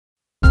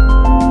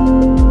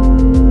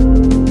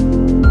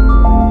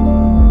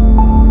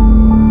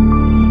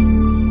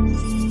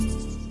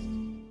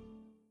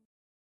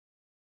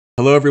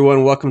Hello,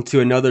 everyone. Welcome to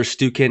another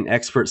Stukent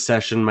Expert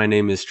Session. My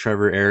name is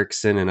Trevor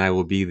Erickson, and I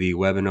will be the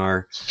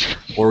webinar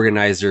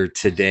organizer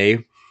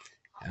today.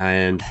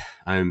 And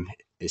I'm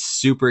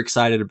super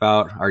excited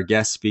about our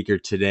guest speaker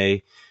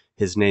today.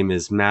 His name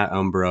is Matt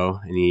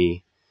Umbro,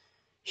 and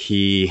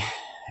he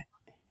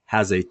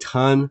has a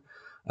ton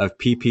of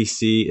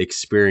PPC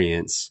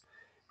experience.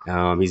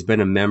 He's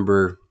been a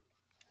member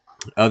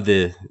of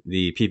the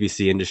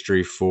PPC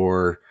industry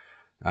for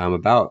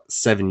about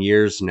 7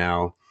 years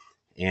now,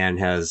 and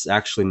has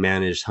actually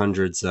managed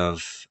hundreds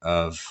of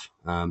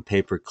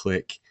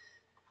pay-per-click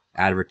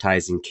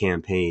advertising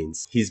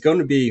campaigns. He's going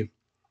to be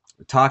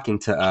talking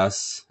to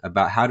us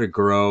about how to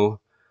grow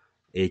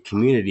a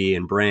community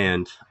and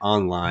brand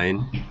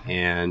online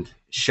and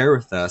share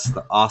with us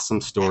the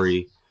awesome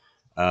story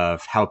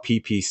of how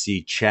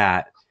PPC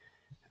Chat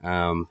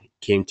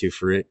came to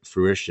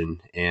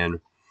fruition. And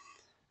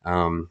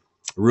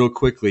real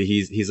quickly,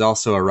 he's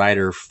also a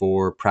writer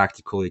for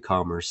Practical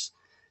E-commerce.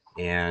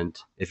 And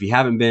if you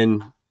haven't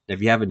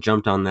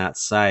jumped on that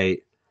site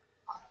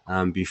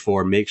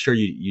before, make sure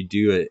you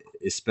do it,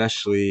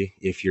 especially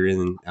if you're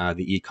in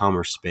the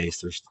e-commerce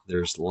space.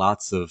 There's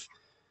lots of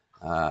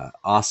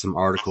awesome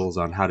articles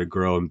on how to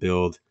grow and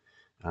build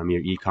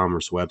your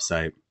e-commerce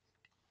website.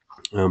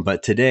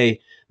 But today,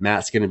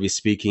 Matt's going to be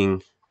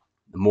speaking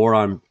more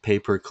on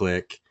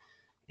pay-per-click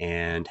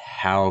and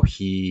how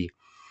he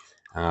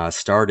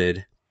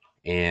started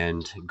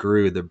and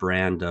grew the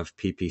brand of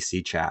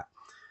PPC Chat.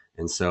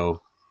 And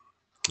so,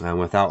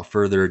 without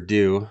further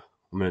ado,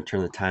 I'm going to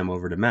turn the time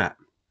over to Matt.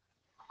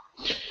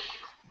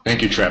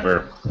 Thank you,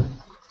 Trevor.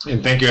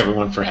 And thank you,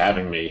 everyone, for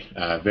having me.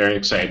 Very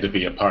excited to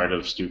be a part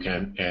of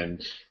Stukent.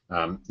 And,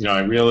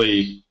 I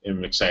really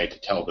am excited to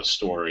tell the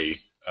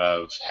story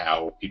of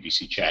how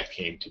PPC Chat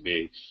came to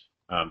be,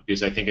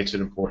 because I think it's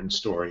an important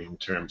story in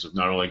terms of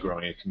not only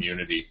growing a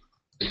community,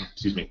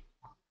 excuse me,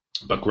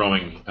 but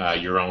growing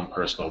your own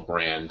personal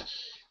brand.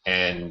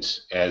 And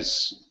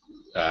as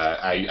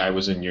I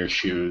was in your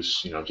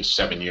shoes, just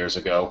 7 years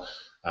ago,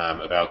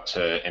 about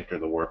to enter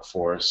the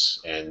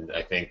workforce, and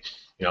I think,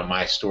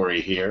 my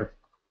story here,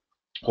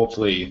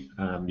 hopefully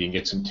you can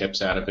get some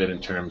tips out of it in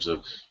terms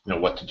of,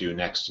 what to do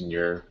next in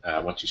your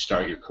once you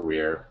start your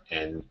career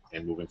and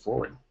moving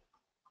forward.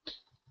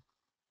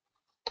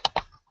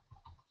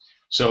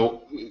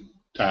 So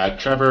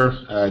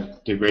Trevor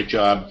did a great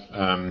job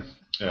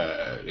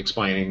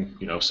explaining,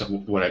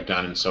 what I've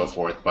done and so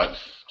forth, but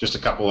just a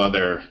couple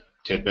other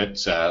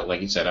tidbits. Like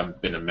you said,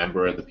 I've been a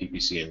member of the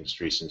PPC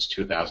industry since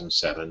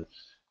 2007.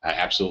 I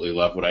absolutely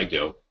love what I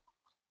do.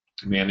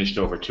 Managed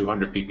over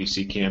 200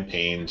 PPC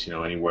campaigns,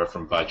 anywhere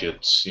from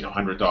budgets,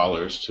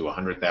 $100 to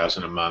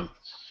 $100,000 a month.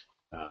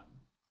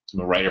 I'm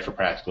a writer for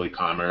Practical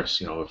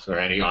E-commerce. If there are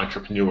any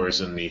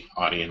entrepreneurs in the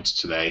audience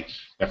today,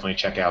 definitely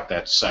check out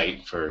that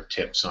site for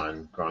tips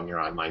on growing your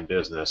online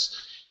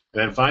business.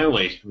 And then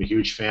finally, I'm a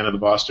huge fan of the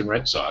Boston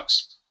Red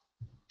Sox.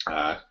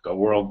 Go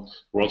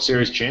World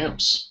Series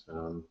champs.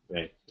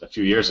 A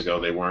few years ago,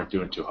 they weren't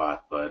doing too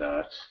hot,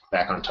 but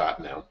back on top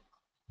now.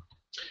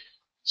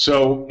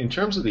 So in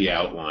terms of the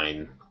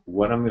outline,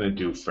 what I'm going to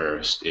do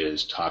first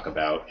is talk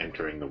about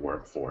entering the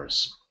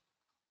workforce.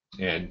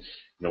 And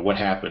what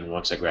happened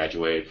once I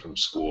graduated from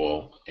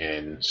school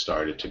and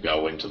started to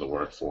go into the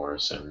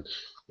workforce and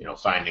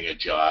finding a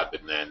job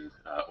and then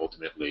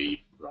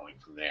ultimately growing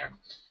from there.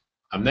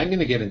 I'm then going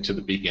to get into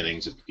the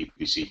beginnings of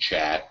PPC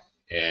Chat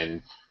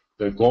and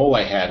the goal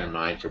I had in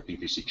mind for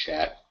PPC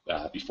Chat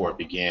before it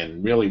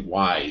began, really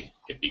why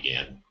it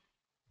began.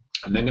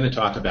 I'm then going to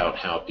talk about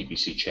how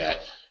PPC Chat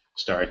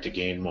started to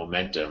gain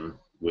momentum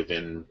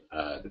within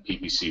the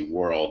PPC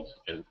world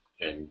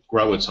and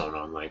grow its own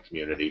online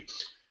community.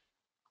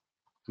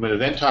 I'm going to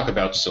then talk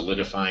about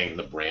solidifying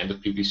the brand of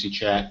PPC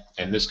Chat,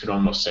 and this could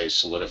almost say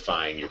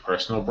solidifying your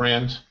personal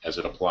brand as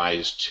it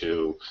applies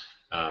to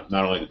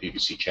not only the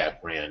PPC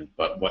Chat brand,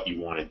 but what you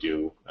want to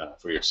do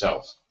for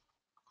yourself.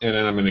 And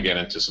then I'm going to get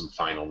into some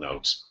final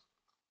notes.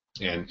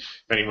 And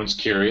if anyone's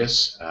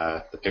curious,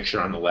 the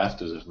picture on the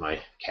left is of my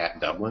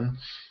cat Dublin.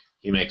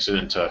 He makes it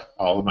into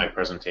all of my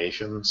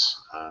presentations.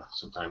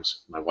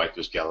 Sometimes my wife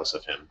is jealous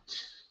of him.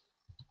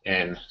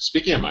 And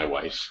speaking of my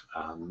wife,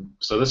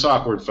 so this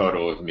awkward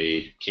photo of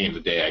me came the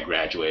day I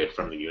graduated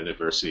from the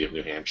University of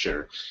New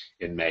Hampshire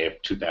in May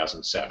of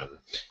 2007.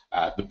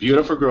 The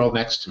beautiful girl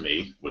next to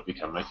me would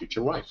become my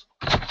future wife.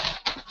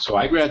 So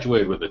I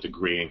graduated with a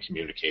degree in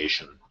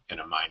communication and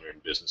a minor in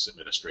business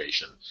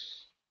administration.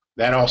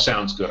 That all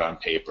sounds good on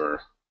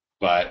paper,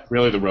 but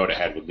really the road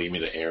ahead would lead me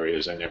to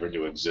areas I never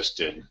knew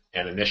existed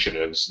and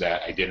initiatives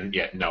that I didn't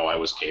yet know I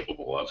was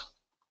capable of.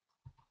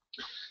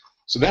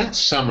 So that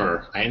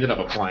summer, I ended up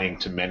applying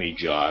to many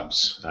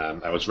jobs.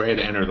 I was ready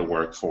to enter the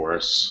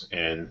workforce,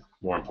 and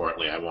more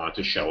importantly, I wanted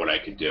to show what I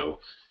could do.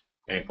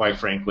 And quite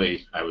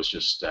frankly, I was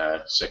just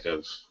sick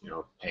of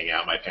hanging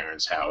out at my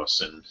parents'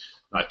 house and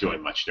not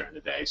doing much during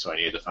the day, so I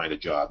needed to find a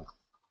job.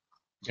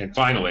 And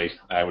finally,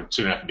 I would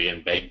soon have to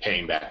be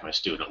paying back my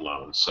student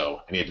loans,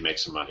 so I needed to make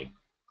some money.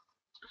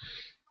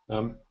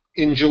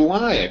 In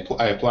July,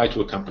 I applied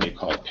to a company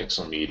called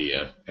Pixel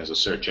Media as a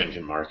search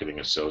engine marketing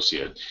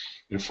associate.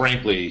 And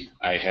frankly,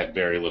 I had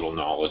very little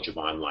knowledge of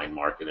online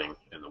marketing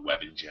and the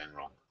web in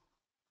general,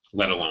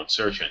 let alone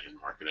search engine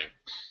marketing.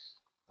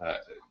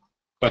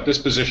 But this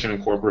position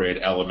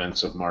incorporated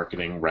elements of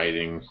marketing,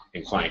 writing,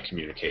 and client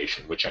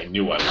communication, which I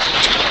knew I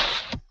was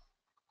doing.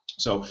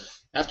 So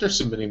after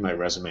submitting my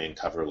resume and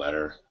cover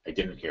letter, I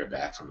didn't hear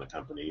back from the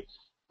company.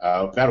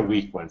 About a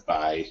week went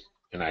by,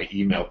 and I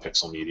emailed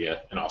Pixel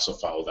Media and also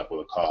followed up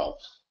with a call.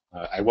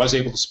 I was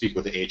able to speak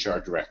with the HR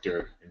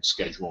director and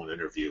schedule an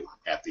interview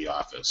at the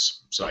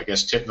office. So I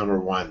guess tip number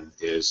one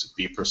is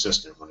be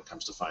persistent when it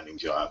comes to finding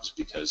jobs,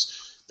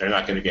 because they're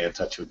not going to get in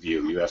touch with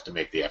you. You have to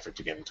make the effort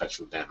to get in touch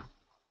with them.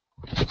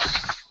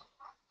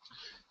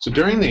 So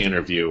during the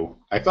interview,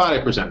 I thought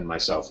I presented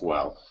myself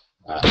well.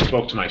 I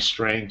spoke to my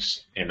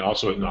strengths and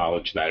also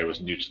acknowledged that I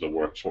was new to the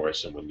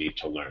workforce and would need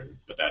to learn,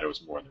 but that I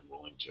was more than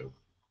willing to.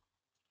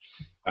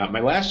 My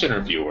last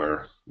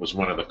interviewer was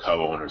one of the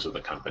co-owners of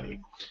the company.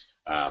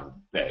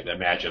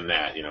 Imagine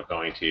that,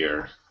 going to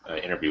your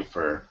interview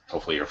for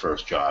hopefully your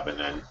first job, and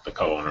then the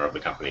co-owner of the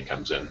company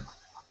comes in.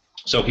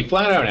 So he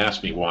flat out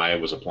asked me why I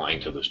was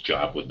applying to this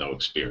job with no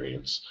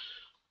experience.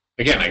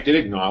 Again, I did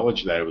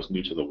acknowledge that I was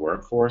new to the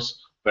workforce,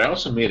 but I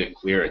also made it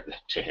clear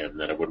to him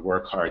that I would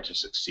work hard to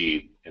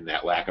succeed, and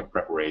that lack of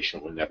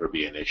preparation would never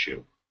be an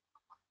issue.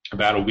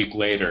 About a week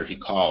later, he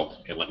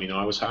called and let me know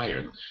I was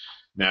hired.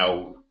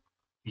 Now,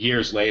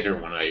 years later,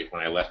 when I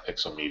left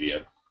Pixel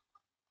Media,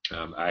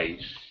 one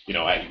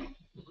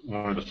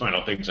of the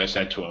final things I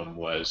said to him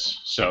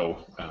was,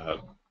 "So,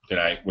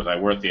 was I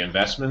worth the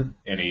investment?"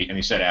 And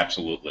he said,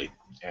 "Absolutely."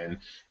 And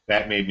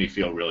that made me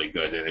feel really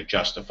good, and it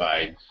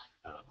justified,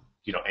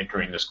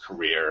 entering this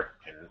career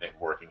and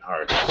working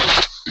hard.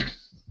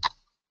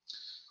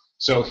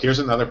 So here's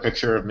another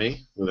picture of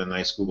me with a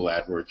nice Google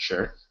AdWords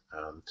shirt.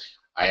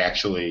 I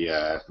actually,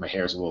 my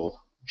hair's a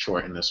little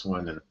short in this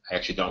one, and I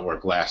actually don't wear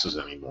glasses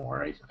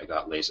anymore. I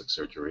got LASIK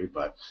surgery,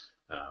 but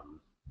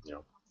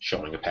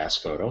showing a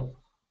past photo.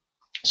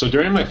 So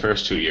during my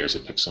first 2 years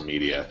at Pixel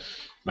Media,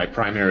 my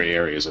primary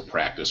areas of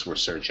practice were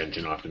search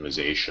engine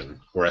optimization,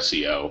 or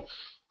SEO,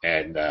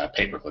 and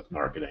pay-per-click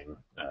marketing,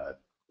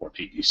 or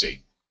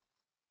PPC.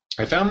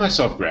 I found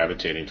myself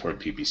gravitating toward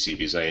PPC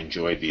because I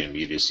enjoyed the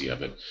immediacy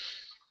of it.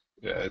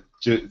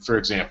 For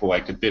example, I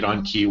could bid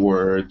on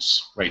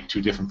keywords, write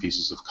 2 different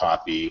pieces of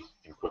copy,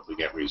 and quickly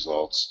get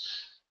results.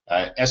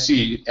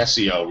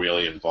 SEO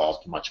really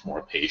involved much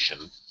more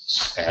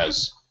patience,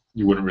 as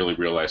you wouldn't really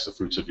realize the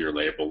fruits of your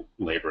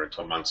labor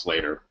until months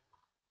later.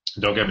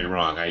 Don't get me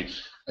wrong, I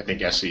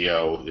think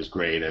SEO is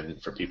great, and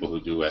for people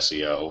who do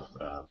SEO,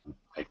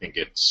 I think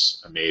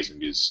it's amazing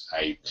because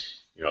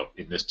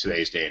in this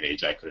today's day and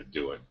age, I couldn't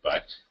do it.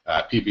 But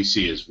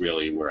PPC is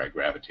really where I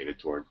gravitated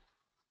toward.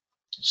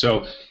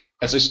 So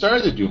as I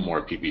started to do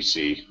more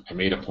PPC, I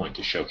made a point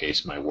to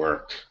showcase my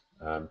work.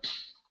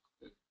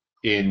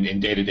 In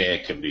day-to-day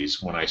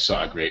activities, when I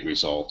saw great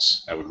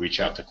results, I would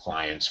reach out to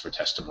clients for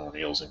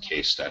testimonials and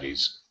case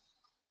studies.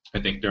 I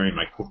think during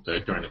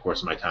the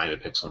course of my time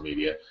at Pixel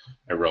Media,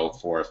 I wrote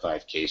 4 or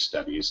 5 case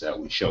studies that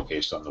we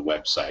showcased on the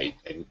website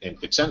and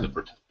could send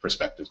to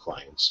prospective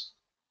clients.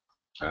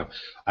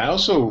 I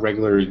also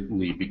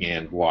regularly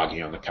began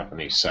blogging on the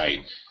company's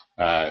site.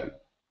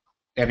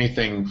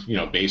 Anything,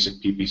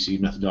 basic PPC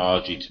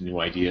methodology to new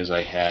ideas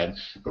I had,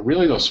 but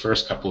really those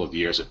first couple of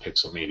years at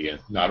Pixel Media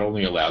not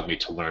only allowed me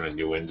to learn a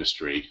new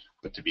industry,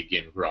 but to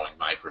begin growing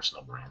my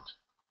personal brand.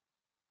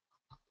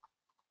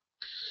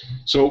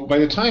 So by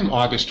the time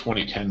August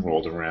 2010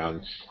 rolled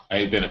around, I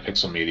had been at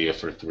Pixel Media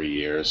for 3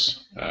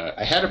 years.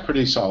 I had a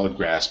pretty solid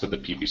grasp of the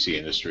PPC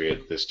industry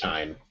at this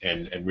time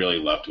and really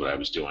loved what I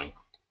was doing.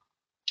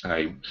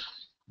 I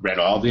read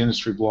all the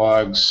industry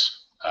blogs.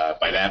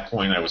 By that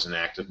point, I was an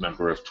active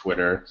member of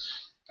Twitter,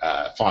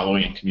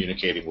 following and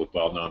communicating with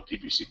well-known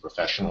PPC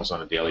professionals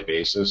on a daily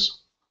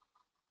basis.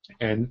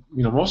 And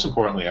most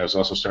importantly, I was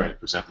also starting to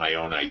present my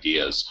own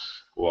ideas,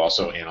 while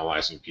also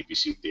analyzing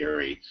PPC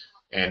theory.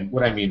 And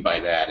what I mean by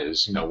that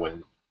is,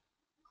 when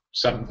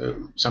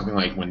something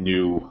like when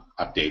new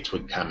updates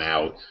would come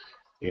out,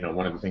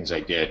 one of the things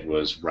I did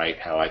was write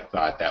how I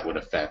thought that would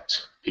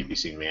affect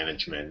PPC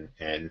management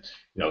and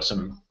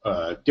some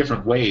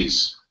different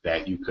ways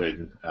that you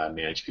could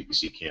manage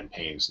PPC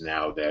campaigns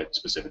now that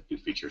specific new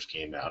features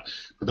came out.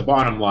 But the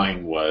bottom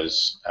line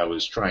was I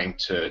was trying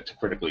to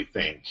critically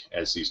think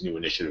as these new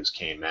initiatives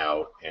came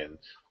out and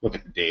look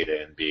at the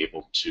data and be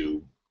able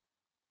to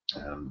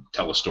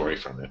tell a story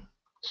from it.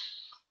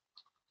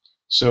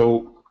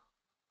 So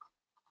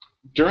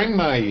during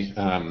my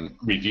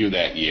review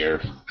that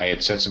year, I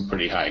had set some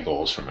pretty high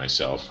goals for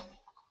myself.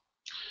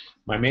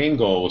 My main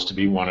goal was to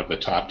be one of the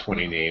top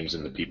 20 names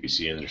in the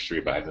PPC industry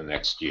by the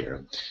next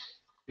year.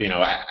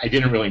 I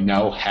didn't really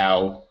know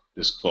how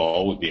this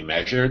goal would be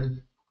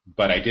measured,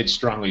 but I did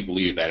strongly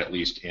believe that at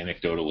least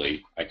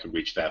anecdotally I could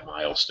reach that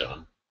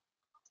milestone.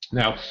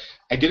 Now,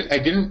 I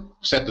didn't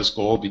set this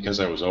goal because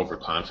I was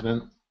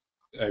overconfident.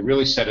 I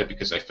really said it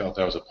because I felt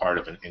I was a part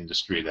of an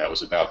industry that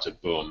was about to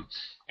boom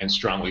and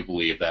strongly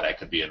believed that I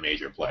could be a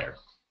major player.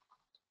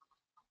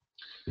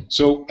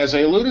 So as I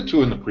alluded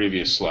to in the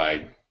previous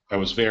slide, I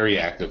was very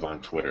active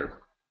on Twitter.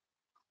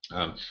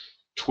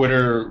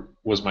 Twitter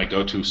was my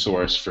go-to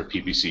source for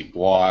PPC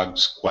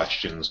blogs,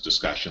 questions,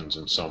 discussions,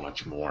 and so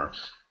much more.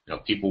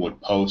 People would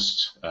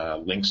post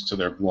links to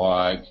their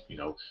blog.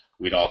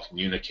 We'd all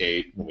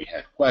communicate when we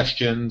had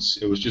questions.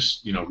 It was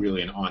just,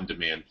 really an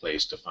on-demand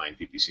place to find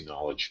PPC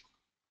knowledge.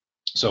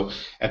 So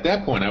at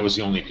that point, I was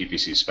the only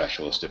PPC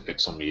specialist at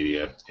Pixel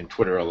Media, and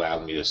Twitter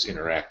allowed me this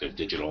interactive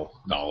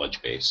digital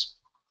knowledge base.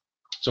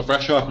 So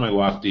fresh off my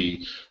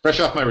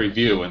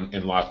review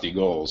and lofty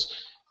goals,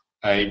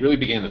 I really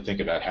began to think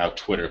about how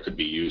Twitter could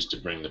be used to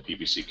bring the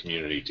PPC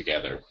community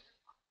together.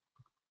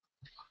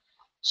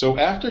 So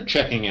after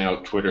checking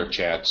out Twitter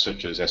chats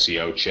such as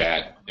SEO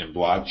chat and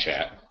blog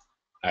chat,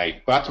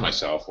 I thought to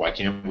myself, why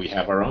can't we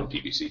have our own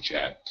PPC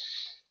chat?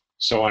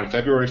 So on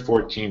February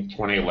 14,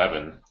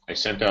 2011, I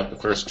sent out the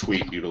first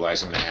tweet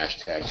utilizing the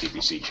hashtag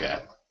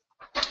PPCCHAT.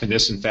 And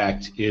this, in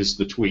fact, is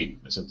the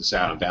tweet. I sent this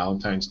out on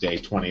Valentine's Day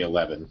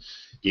 2011,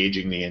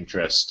 gauging the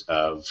interest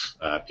of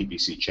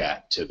PPC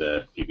chat to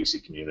the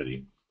PPC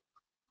community.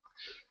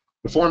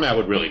 The format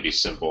would really be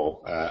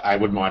simple. I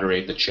would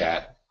moderate the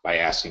chat by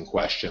asking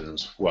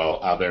questions, while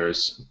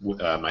others,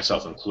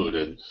 myself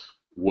included,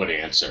 would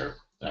answer.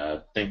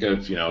 Think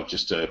of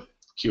just a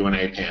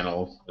Q&A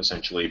panel,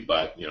 essentially,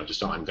 but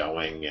just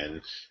ongoing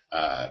and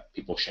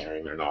people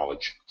sharing their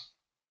knowledge.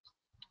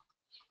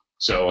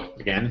 So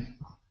again,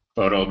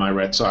 photo of my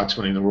Red Sox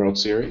winning the World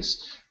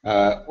Series.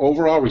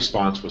 Overall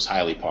response was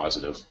highly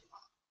positive.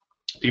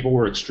 People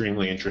were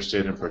extremely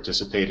interested in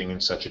participating in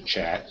such a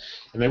chat,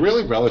 and they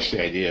really relished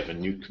the idea of a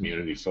new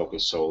community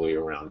focused solely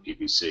around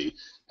PPC.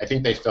 I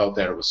think they felt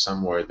that it was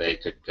somewhere they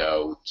could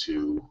go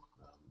to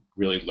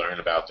really learn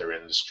about their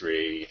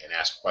industry and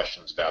ask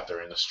questions about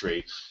their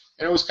industry.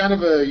 And it was kind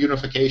of a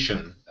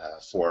unification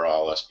for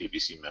all us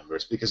PPC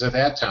members, because at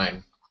that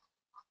time,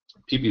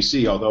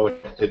 PPC, although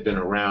it had been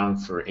around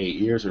for 8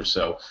 years or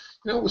so,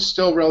 it was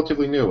still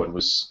relatively new and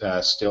was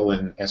still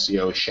in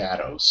SEO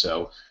shadow.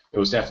 So it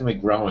was definitely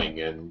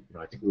growing, and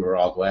I think we were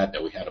all glad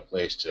that we had a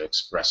place to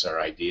express our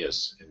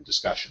ideas in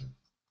discussion.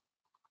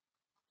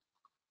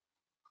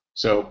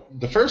 So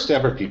the first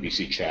ever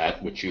PPC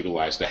chat, which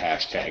utilized the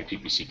hashtag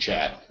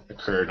PPCChat,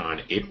 occurred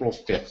on April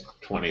 5th,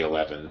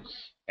 2011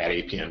 at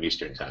 8 p.m.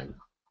 Eastern Time.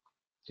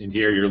 And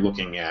here you're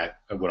looking at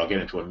what I'll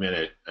get into in a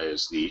minute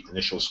is the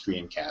initial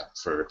screen cap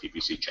for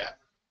PPC chat.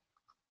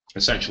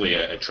 Essentially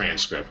a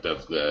transcript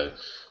of the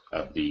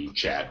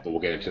chat, but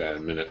we'll get into that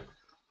in a minute.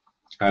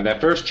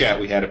 That first chat,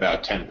 we had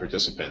about 10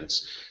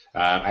 participants.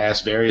 I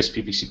asked various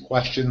PPC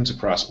questions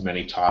across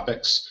many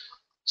topics.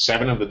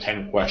 7 of the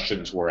 10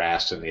 questions were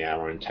asked in the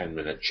hour and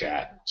 10-minute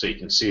chat. So you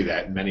can see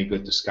that many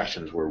good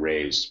discussions were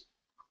raised.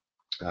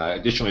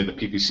 Additionally, the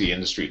PPC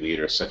industry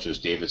leaders such as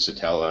David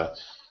Satella,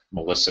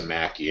 Melissa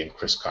Mackey, and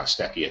Chris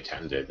Kostecki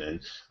attended. And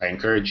I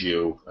encourage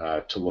you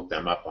to look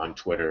them up on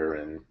Twitter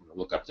and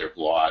look up their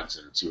blogs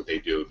and see what they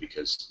do,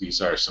 because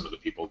these are some of the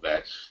people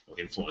that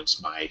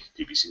influence my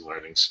PPC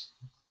learnings.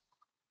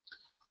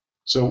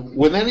 So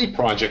with any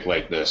project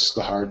like this,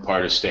 the hard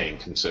part is staying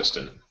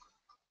consistent.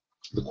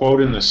 The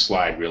quote in this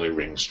slide really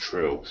rings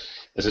true,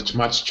 as it's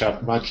much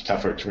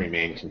tougher to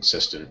remain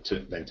consistent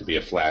than to be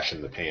a flash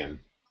in the pan.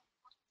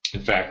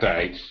 In fact,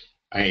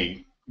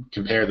 I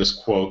compare this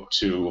quote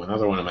to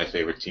another one of my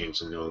favorite teams,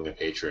 the New England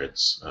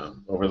Patriots.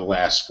 Over the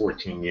last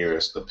 14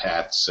 years, the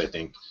Pats, I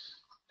think,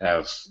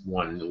 have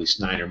won at least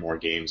 9 or more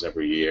games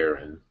every year,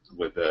 and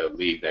with a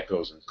league that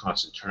goes in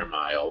constant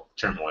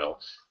turmoil,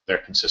 they're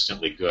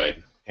consistently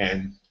good.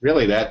 And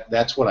really,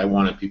 that's what I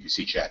wanted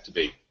PPC Chat to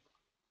be.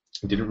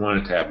 I didn't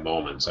want it to have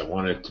moments. I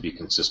wanted it to be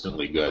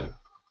consistently good.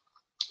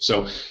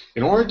 So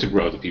in order to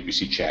grow the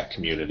PPC Chat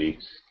community,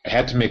 I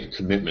had to make a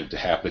commitment to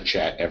have the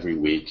chat every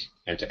week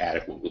and to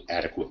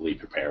adequately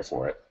prepare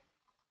for it.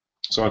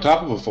 So on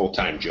top of a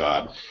full-time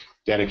job,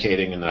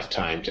 dedicating enough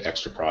time to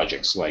extra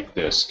projects like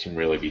this can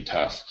really be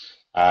tough.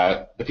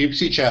 The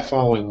PPC Chat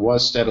following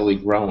was steadily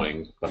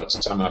growing, but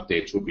some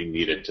updates would be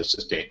needed to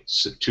sustain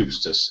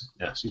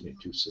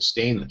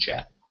the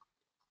chat.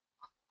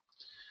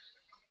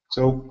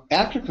 So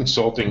after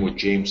consulting with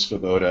James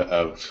Svoboda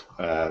of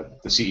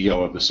the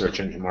CEO of the search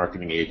engine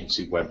marketing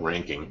agency Web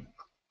Ranking,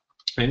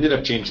 I ended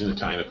up changing the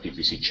time of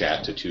PPC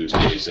Chat to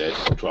Tuesdays at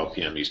 12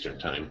 p.m. Eastern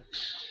Time.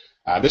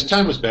 This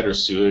time was better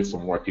suited for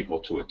more people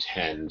to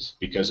attend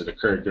because it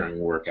occurred during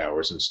work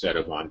hours instead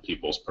of on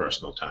people's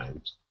personal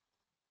times.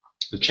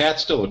 The chat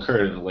still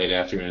occurred in the late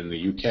afternoon in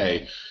the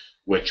UK,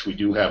 which we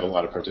do have a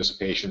lot of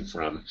participation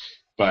from,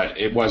 but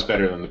it was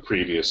better than the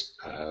previous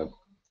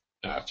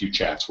few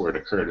chats where it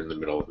occurred in the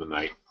middle of the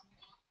night.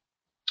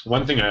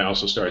 One thing I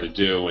also started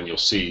to do, and you'll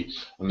see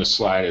on this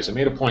slide, is I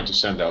made a point to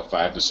send out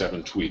 5 to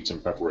 7 tweets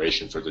in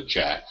preparation for the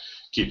chat,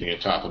 keeping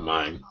it top of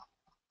mind.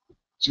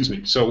 Excuse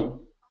me.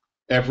 So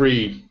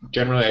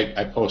generally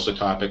I post a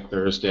topic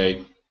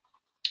Thursday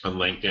on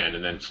LinkedIn,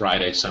 and then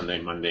Friday, Sunday,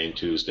 Monday, and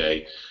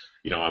Tuesday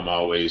I'm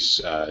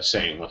always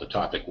saying what the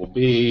topic will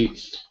be.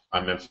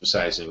 I'm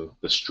emphasizing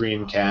the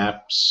stream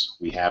caps.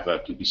 We have a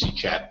PPC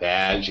chat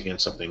badge, again,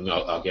 something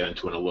I'll get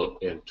into a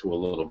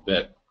little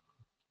bit.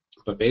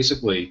 But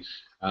basically,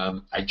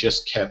 I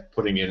just kept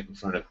putting it in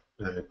front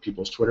of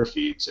people's Twitter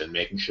feeds and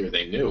making sure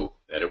they knew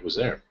that it was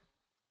there.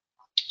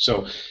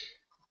 So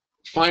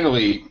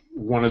finally,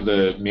 one of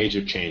the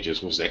major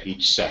changes was that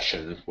each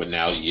session would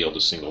now yield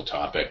a single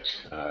topic.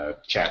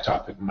 Chat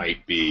topic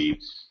might be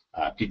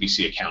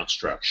PPC account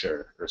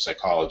structure or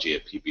psychology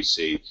at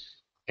PPC.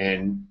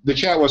 And the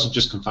chat wasn't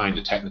just confined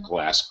to technical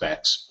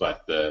aspects,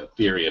 but the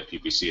theory of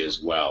PPC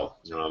as well.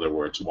 In other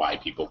words, why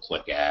people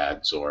click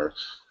ads or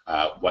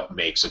what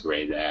makes a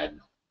great ad.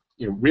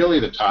 Really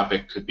the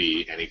topic could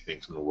be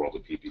anything from the world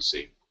of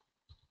PPC.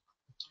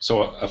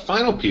 So a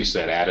final piece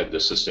that added the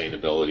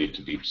sustainability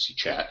to PPC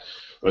chat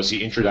was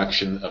the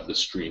introduction of the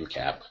stream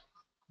cap.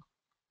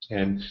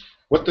 And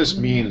what this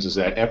means is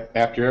that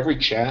after every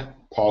chat,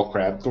 Paul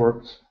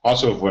Crabthorpe,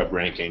 also of Web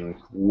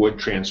Ranking, would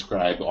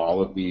transcribe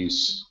all of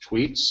these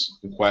tweets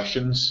and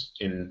questions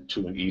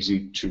into an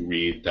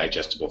easy-to-read,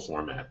 digestible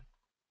format.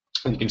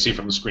 And you can see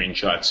from the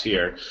screenshots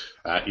here,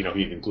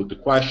 he'd include the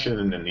question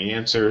and then the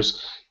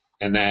answers,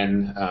 and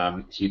then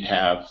he'd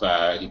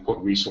put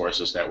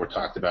resources that were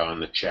talked about in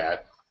the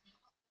chat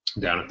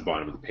down at the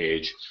bottom of the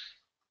page.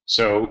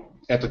 So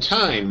at the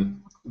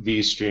time,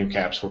 these stream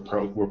caps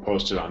were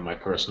posted on my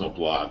personal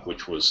blog,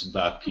 which was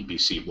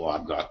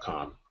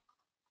theppcblog.com.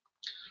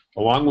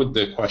 Along with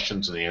the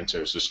questions and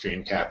answers, the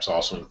stream caps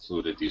also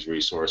included these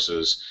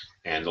resources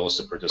and the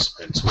list of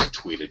participants who had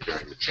tweeted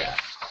during the chat.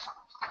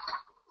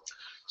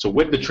 So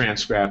with the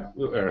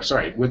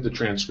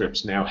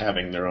transcripts now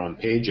having their own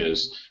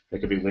pages that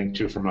could be linked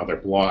to from other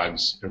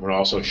blogs, and would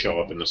also show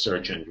up in the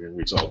search engine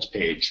results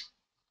page.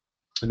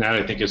 And that,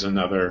 I think, is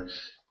another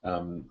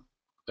a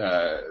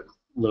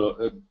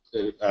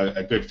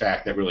good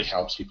fact that really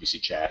helps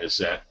PPC chat, is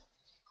that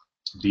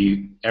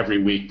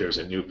every week there's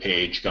a new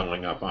page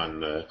going up on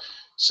the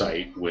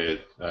site with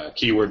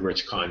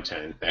keyword-rich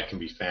content that can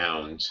be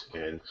found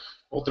and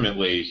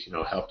ultimately,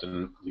 helped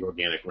in the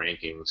organic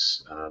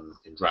rankings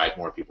and drive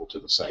more people to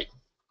the site.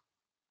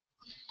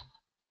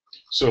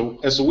 So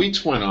as the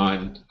weeks went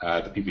on,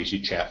 the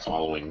PPC chat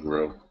following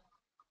grew.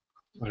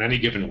 On any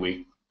given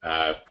week,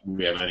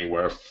 we have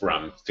anywhere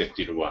from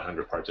 50 to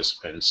 100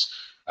 participants,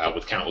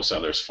 with countless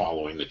others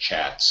following the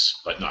chats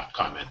but not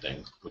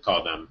commenting. We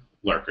call them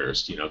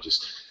lurkers,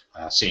 just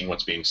seeing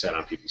what's being said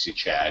on PPC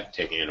chat,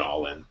 taking it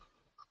all in.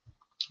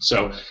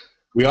 So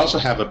we also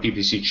have a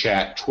PPC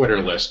chat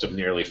Twitter list of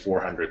nearly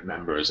 400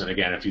 members. And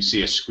again, if you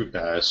see a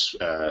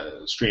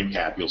stream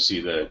cap, you'll see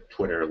the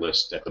Twitter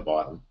list at the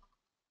bottom.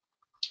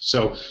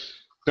 So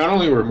not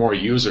only were more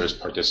users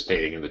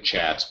participating in the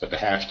chats, but the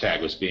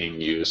hashtag was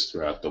being used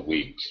throughout the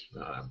week.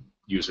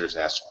 Users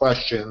asked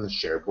questions,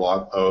 shared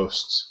blog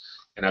posts,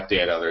 and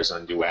update others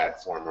on new ad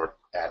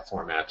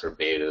formats or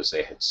betas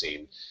they had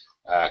seen.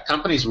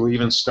 Companies were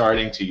even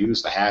starting to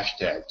use the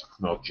hashtag to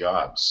promote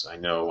jobs. I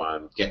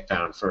know Get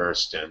Found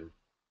First and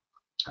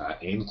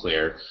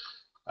AimClear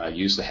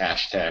used the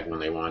hashtag when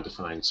they wanted to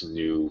find some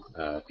new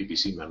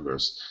PPC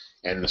members.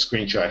 And the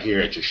screenshot here,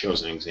 it just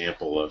shows an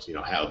example of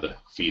how the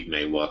feed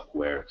may look,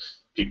 where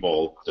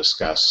people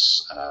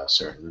discuss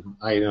certain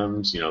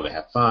items, they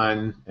have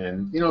fun,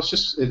 and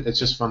it's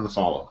just fun to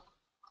follow.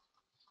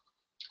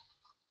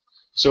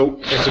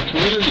 So as the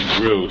community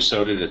grew,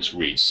 so did its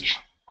reach.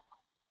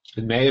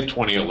 In May of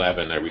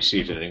 2011, I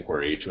received an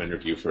inquiry to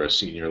interview for a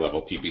senior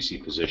level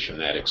PPC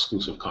position at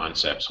Exclusive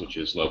Concepts, which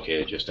is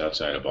located just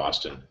outside of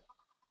Boston.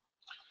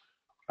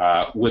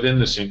 Within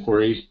this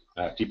inquiry,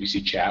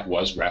 PPC chat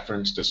was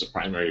referenced as the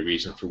primary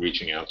reason for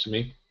reaching out to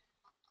me.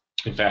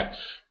 In fact,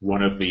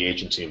 one of the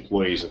agency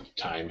employees at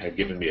the time had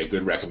given me a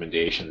good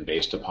recommendation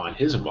based upon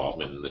his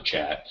involvement in the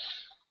chat.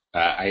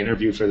 I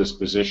interviewed for this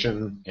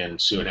position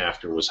and soon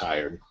after was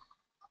hired.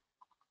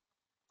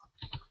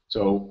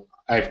 So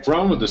I've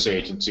grown with this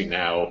agency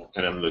now,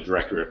 and I'm the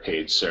director of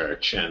paid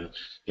search. And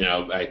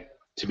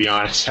to be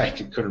honest, I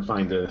couldn't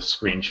find a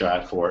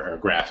screenshot or a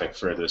graphic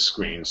for this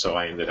screen, so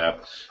I ended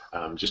up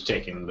just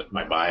taking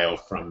my bio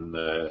from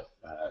the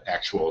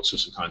actual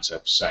Exclusive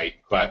Concepts site.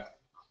 But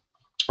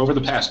over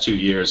the past 2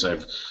 years,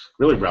 I've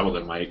really reveled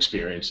in my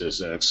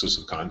experiences at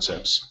Exclusive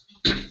Concepts.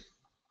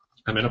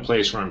 I'm in a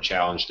place where I'm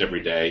challenged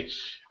every day,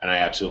 and I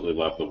absolutely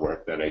love the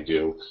work that I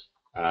do.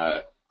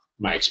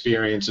 My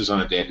experiences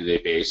on a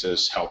day-to-day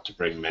basis help to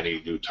bring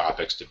many new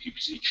topics to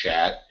PPC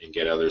chat and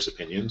get others'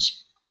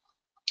 opinions.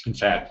 In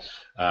fact,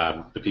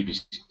 the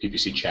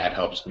PPC chat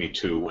helps me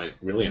to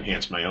really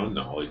enhance my own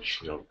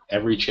knowledge.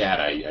 Every chat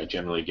I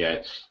generally get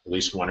at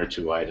least 1 or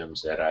 2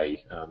 items that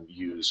I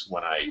use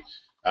when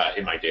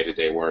in my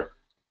day-to-day work.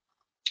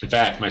 In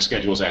fact, my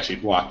schedule is actually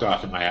blocked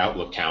off in my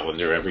Outlook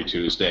calendar every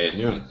Tuesday at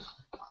noon.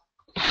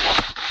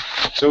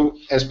 So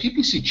as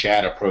PPC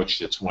chat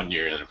approached its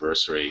 1-year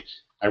anniversary,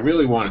 I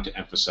really wanted to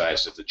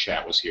emphasize that the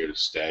chat was here to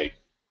stay.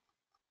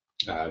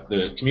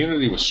 The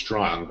community was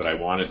strong, but I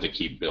wanted to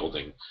keep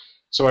building.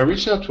 So I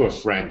reached out to a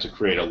friend to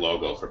create a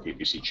logo for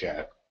PPC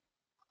chat.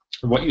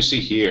 And what you see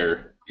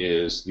here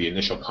is the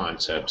initial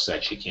concepts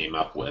that she came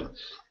up with.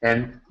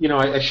 And,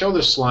 I show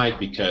this slide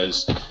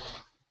because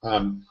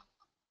um,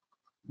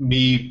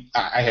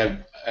 I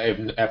have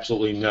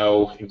absolutely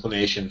no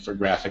inclination for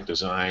graphic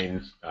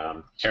design,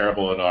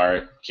 terrible at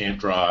art, can't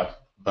draw,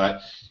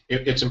 but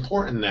it's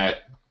important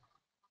that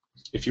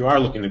if you are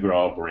looking to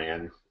grow a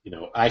brand,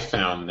 I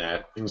found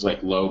that things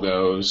like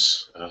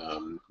logos,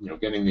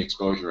 getting the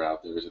exposure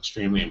out there is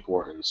extremely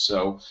important.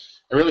 So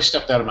I really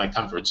stepped out of my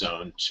comfort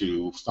zone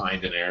to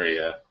find an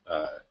area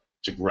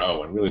to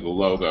grow, and really the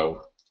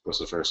logo was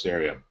the first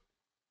area.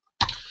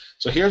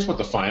 So here's what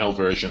the final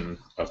version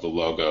of the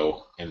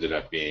logo ended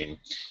up being.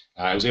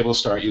 I was able to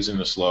start using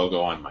this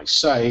logo on my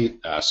site,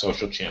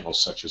 social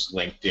channels such as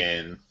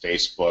LinkedIn,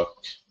 Facebook,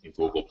 and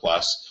Google+.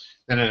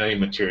 And in any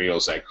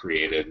materials I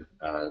created,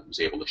 was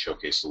able to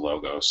showcase the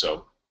logo.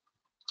 So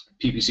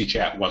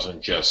PPCCHAT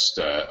wasn't just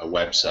a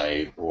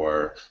website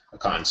or a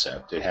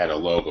concept. It had a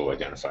logo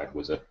identified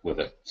with it.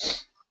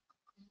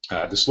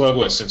 This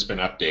logo has since been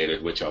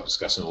updated, which I'll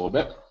discuss in a little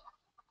bit.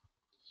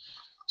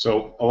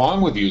 So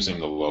along with using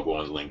the logo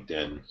on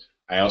LinkedIn,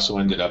 I also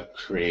ended up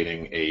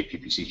creating a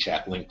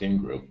PPCCHAT LinkedIn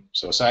group.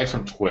 So aside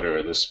from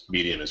Twitter, this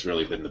medium has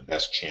really been the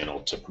best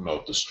channel to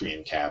promote the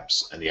stream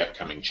caps and the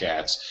upcoming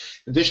chats.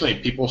 Additionally,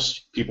 people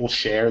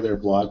share their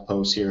blog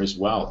posts here as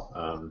well.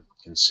 You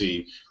can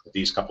see that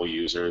these couple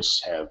users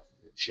have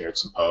shared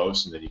some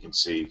posts, and then you can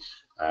see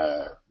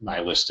my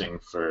listing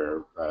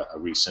for a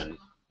recent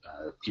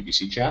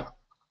PPCCHAT.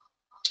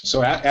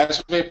 So as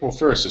of April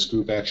 1st, this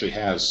group actually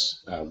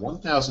has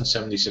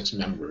 1,076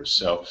 members.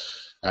 So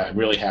I'm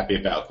really happy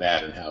about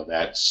that and how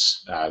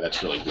that's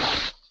really grown.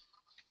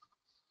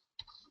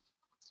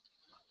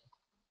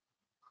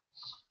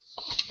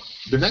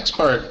 The next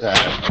part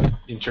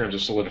in terms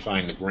of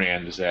solidifying the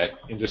brand is that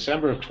in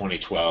December of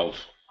 2012,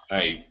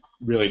 I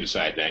really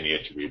decided that I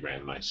needed to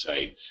rebrand my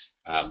site.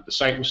 The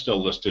site was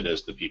still listed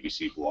as the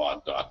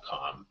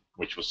PPCblog.com,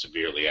 which was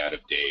severely out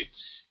of date.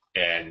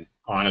 And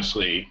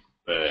honestly,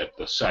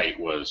 the site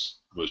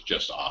was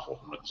just awful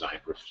from a design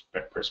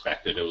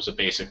perspective. It was a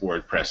basic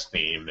WordPress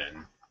theme,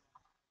 and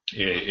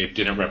it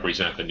didn't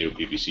represent the new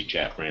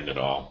PPCCHAT brand at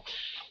all.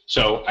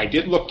 So I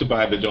did look to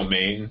buy the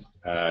domain,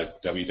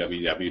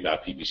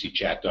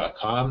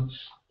 www.ppcchat.com,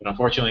 but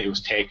unfortunately it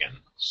was taken.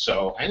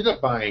 So I ended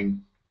up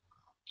buying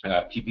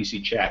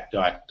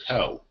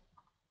ppcchat.co.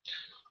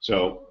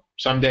 So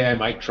someday I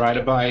might try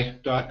to buy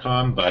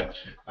 .com, but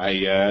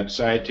I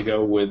decided to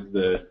go with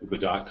the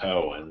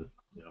 .co, and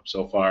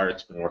so far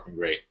it's been working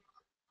great.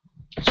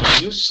 So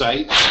the new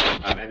site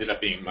ended up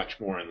being much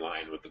more in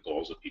line with the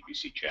goals of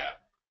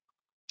PPCCHAT.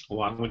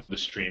 Along with the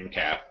stream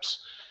caps,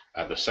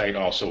 the site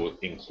also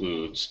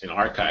includes an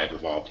archive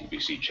of all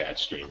PPCCHAT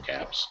stream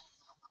caps.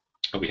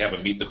 We have a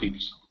Meet the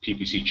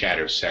PPC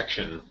Chatters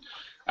section,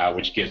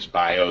 which gives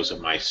bios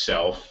of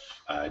myself,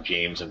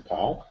 James, and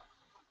Paul.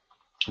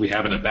 We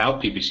have an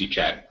About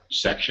PPCCHAT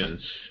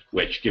section,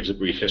 which gives a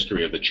brief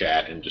history of the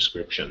chat and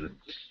description.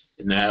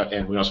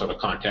 And we also have a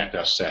Contact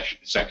Us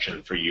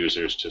section for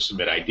users to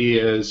submit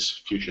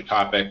ideas, future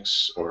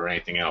topics, or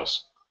anything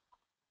else.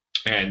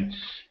 And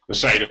the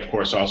site, of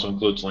course, also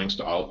includes links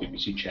to all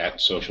PPCCHAT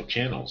social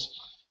channels.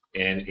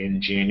 And in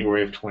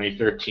January of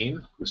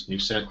 2013, this new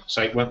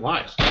site went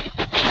live.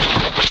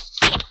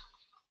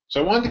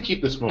 So I wanted to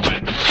keep this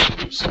momentum of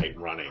the new site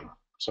running.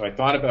 So I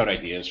thought about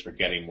ideas for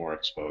getting more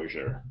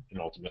exposure and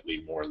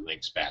ultimately more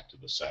links back to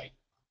the site.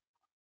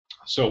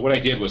 So what I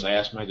did was I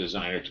asked my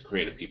designer to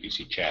create a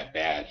PPCCHAT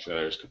badge that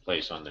others could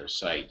place on their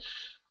site.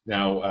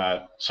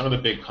 Now, some of the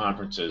big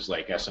conferences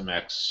like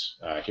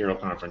SMX, Hero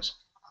Conference,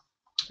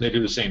 they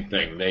do the same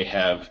thing. They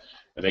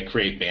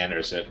create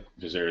banners that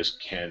visitors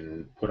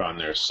can put on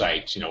their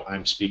sites.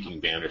 I'm speaking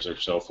banners or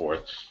so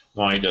forth.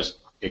 Not only does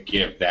it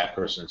give that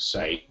person's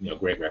site,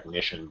 great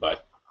recognition,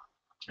 but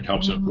it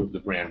helps improve the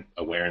brand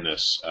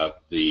awareness of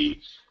the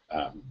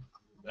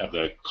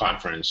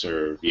conference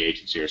or the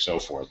agency or so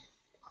forth.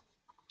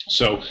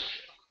 So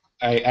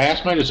I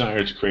asked my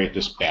designer to create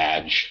this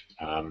badge.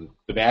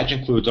 The badge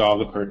includes all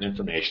the pertinent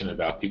information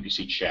about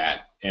PPCCHAT,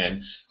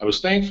 and I was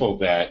thankful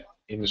that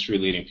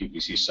industry-leading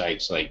PPC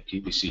sites like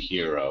PPC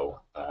Hero,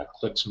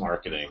 Clicks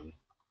Marketing,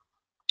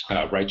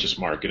 Righteous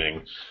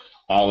Marketing,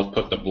 all have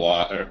put the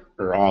blog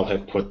or all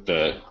have put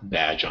the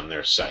badge on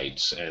their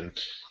sites. And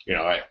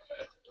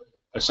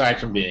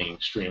aside from being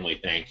extremely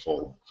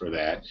thankful for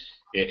that,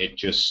 it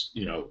just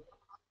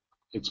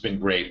it's been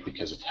great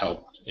because it's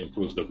helped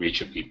improve the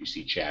reach of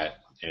PPCCHAT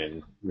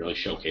and really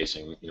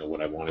showcasing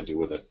what I want to do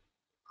with it.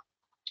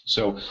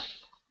 So.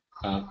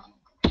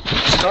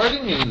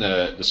 Starting in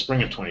the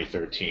spring of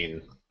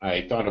 2013,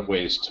 I thought of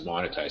ways to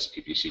monetize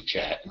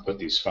PPCCHAT and put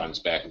these funds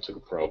back into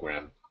the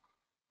program.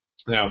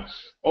 Now,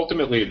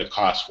 ultimately, the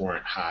costs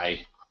weren't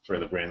high for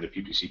the brand of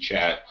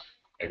PPCCHAT.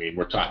 I mean,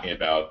 we're talking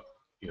about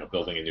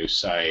building a new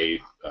site.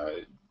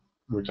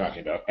 We're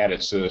talking about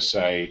edits to the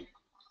site.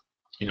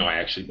 I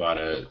actually bought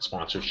a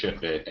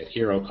sponsorship at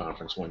Hero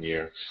Conference one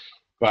year.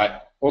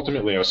 But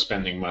ultimately, I was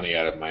spending money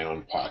out of my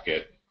own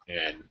pocket,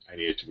 and I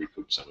needed to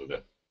recoup some of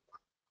it.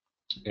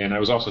 And I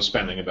was also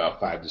spending about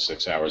 5 to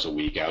 6 hours a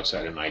week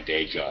outside of my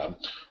day job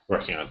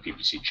working on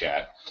PPC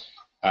Chat.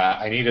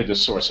 I needed a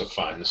source of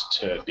funds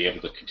to be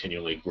able to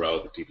continually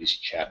grow the PPC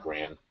Chat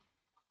brand.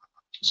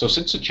 So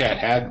since the chat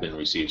had been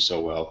received so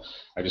well,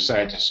 I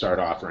decided to start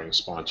offering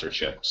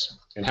sponsorships.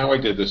 And how I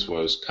did this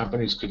was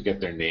companies could get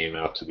their name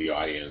out to the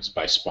audience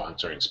by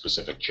sponsoring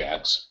specific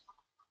chats.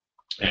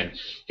 And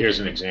here's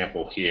an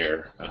example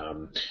here.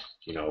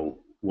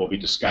 We'll be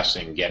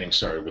discussing getting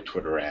started with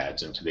Twitter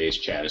ads, and today's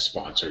chat is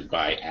sponsored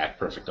by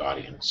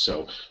 @PerfectAudience.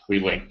 So we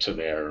link to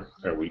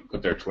we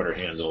put their Twitter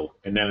handle,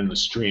 and then in the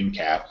stream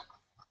cap,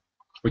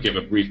 we give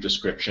a brief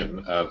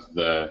description of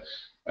the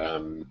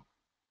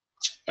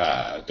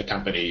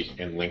company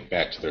and link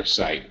back to their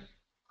site.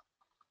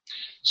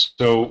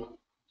 So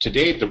to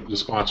date, the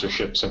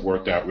sponsorships have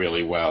worked out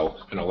really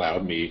well and have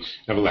allowed me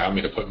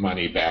to put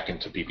money back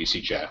into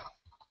PPC Chat.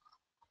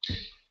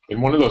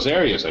 And one of those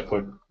areas I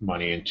put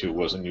money into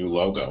was a new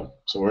logo.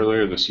 So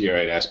earlier this year,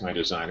 I'd asked my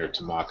designer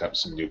to mock up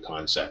some new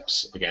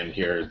concepts. Again,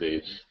 here are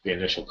the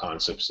initial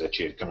concepts that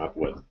she had come up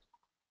with.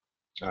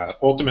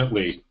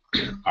 Ultimately,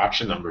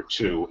 option number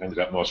 2 ended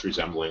up most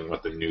resembling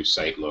what the new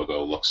site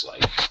logo looks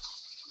like.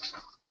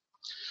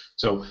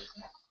 So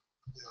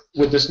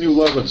with this new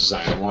logo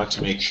design, I want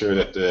to make sure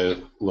that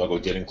the logo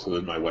did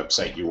include my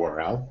website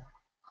URL.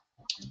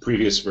 The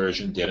previous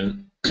version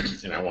didn't,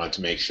 and I wanted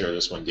to make sure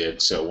this one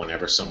did, so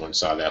whenever someone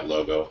saw that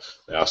logo,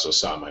 they also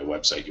saw my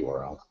website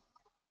URL.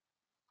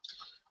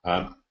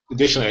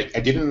 Additionally, I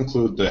didn't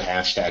include the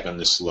hashtag on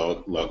this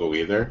logo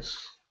either.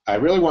 I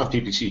really want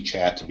PPC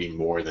Chat to be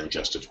more than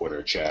just a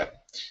Twitter chat.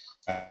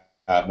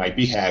 My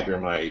BHAG, or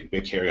my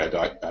big, hairy,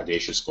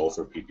 audacious goal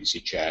for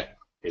PPC Chat,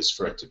 is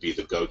for it to be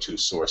the go-to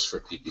source for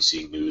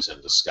PPC news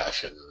and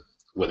discussion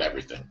with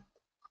everything.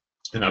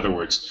 In other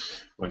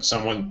words, when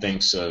someone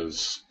thinks of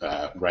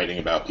writing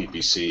about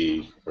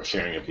PPC or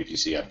sharing a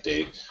PPC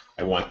update,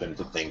 I want them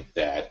to think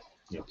that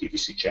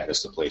PPC Chat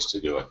is the place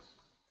to do it.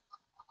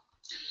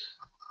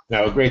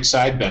 Now, a great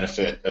side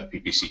benefit of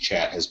PPC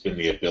Chat has been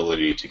the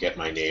ability to get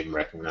my name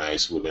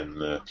recognized within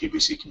the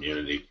PPC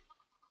community.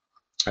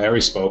 I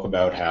already spoke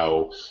about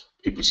how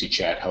PPC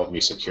Chat helped me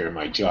secure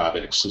my job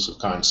at Exclusive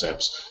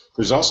Concepts.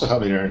 But it's also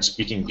helped me earn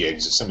speaking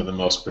gigs at some of the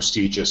most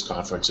prestigious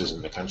conferences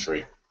in the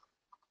country.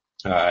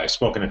 I've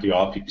spoken at the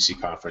All PPC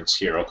Conference,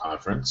 Hero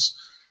Conference,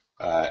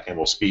 and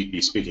will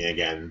be speaking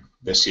again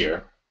this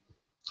year.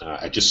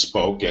 I just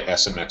spoke at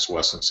SMX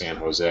West in San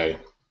Jose,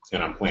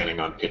 and I'm planning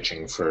on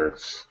pitching for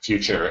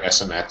future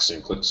SMX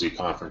and ClickZ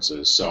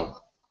conferences. So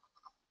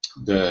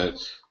the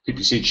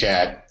PPC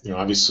Chat,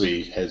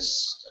 obviously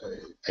has,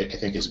 I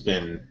think, has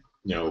been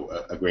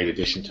a great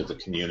addition to the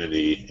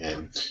community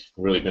and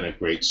really been a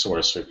great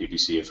source for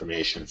PPC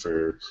information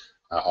for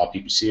all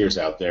PPCers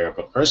out there.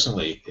 But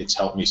personally, it's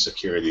helped me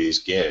secure these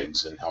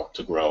gigs and helped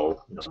to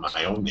grow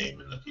my own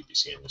name in the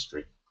PPC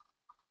industry.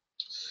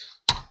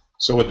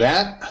 So with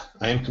that,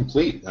 I am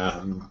complete.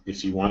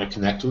 If you want to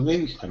connect with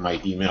me, I have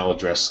my email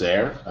address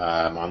there.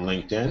 I'm on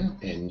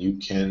LinkedIn, and you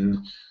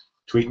can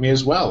tweet me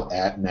as well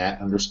at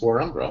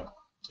Matt_Umbro.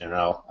 And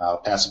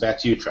I'll pass it back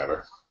to you,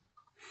 Trevor.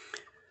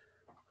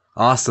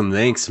 Awesome,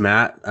 thanks,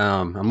 Matt.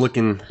 I'm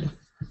looking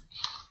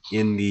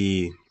in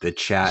the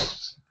chat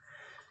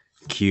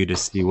queue to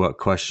see what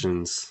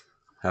questions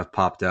have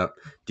popped up.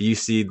 Do you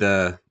see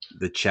the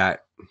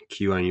chat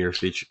queue on your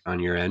feature on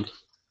your end?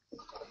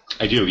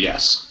 I do,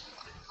 yes.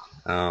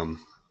 It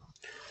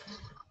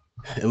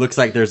looks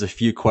like there's a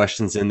few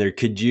questions in there.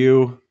 Could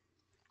you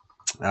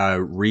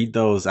read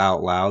those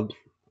out loud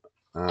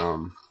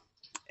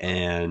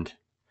and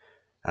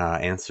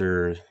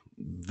answer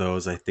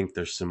those? I think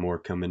there's some more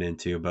coming in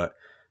too, but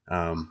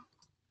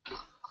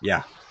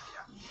yeah.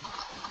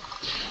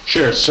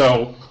 Sure.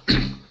 So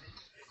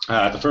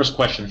the first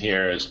question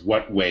here is,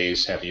 what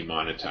ways have you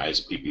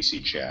monetized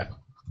PPC Chat?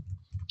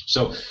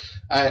 So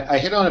I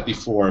hit on it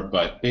before,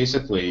 but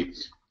basically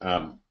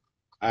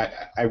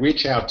I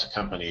reach out to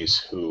companies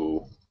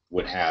who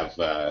would have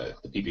the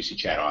PPC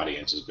Chat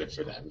audience is good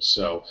for them.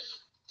 So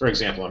for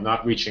example, I'm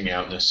not reaching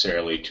out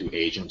necessarily to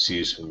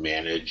agencies who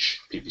manage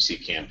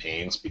PPC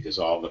campaigns, because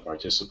all the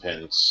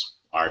participants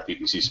are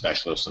PPC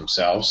specialists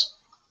themselves.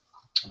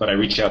 But I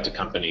reach out to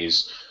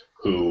companies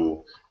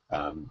who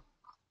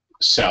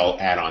sell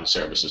add-on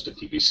services to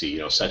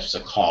PPC, such as a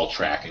call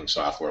tracking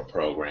software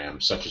program,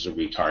 such as a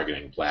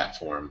retargeting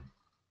platform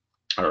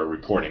or a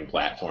reporting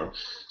platform.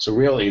 So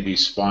really,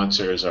 these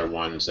sponsors are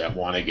ones that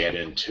want to get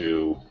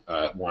into,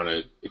 want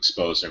to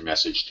expose their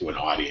message to an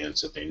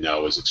audience that they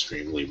know is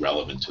extremely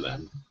relevant to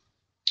them.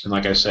 And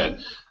like I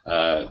said,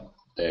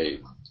 the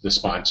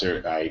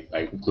sponsor, I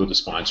include the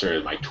sponsor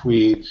in my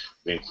tweet,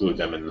 we include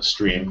them in the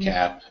stream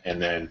cap,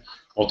 and then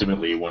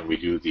ultimately when we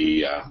do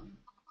the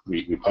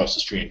we post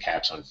the stream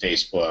caps on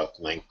Facebook,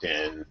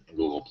 LinkedIn, and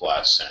Google+,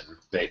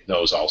 and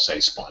those all say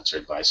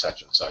sponsored by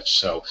such and such.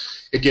 So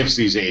it gives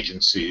these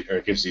agencies, or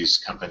it gives these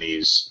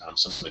companies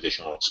some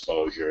additional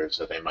exposure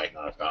that they might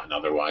not have gotten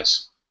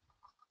otherwise.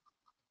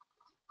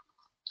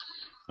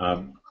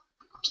 So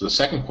the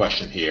second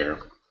question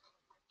here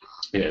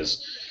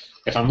is,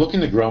 If I'm looking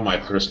to grow my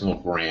personal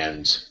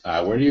brand,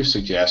 where do you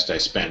suggest I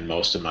spend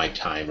most of my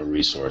time or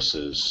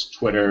resources?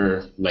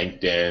 Twitter,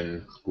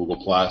 LinkedIn, Google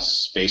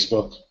Plus,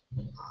 Facebook?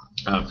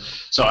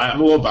 So I'm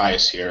a little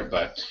biased here,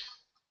 but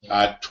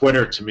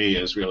Twitter to me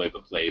is really the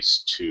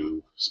place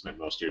to spend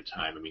most of your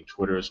time. I mean,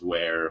 Twitter is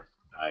where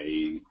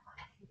I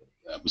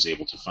was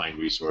able to find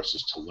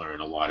resources to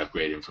learn a lot of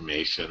great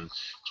information.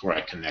 It's where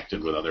I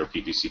connected with other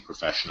PPC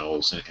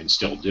professionals and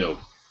still do.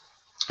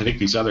 I think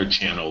these other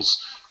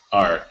channels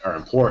are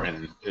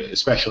important,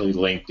 especially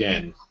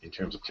LinkedIn, in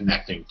terms of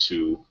connecting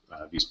to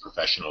these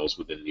professionals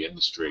within the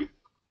industry.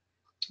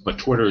 But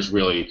Twitter is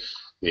really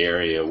the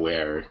area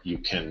where you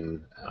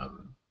can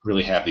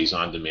really have these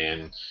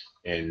on-demand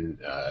and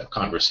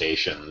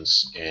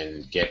conversations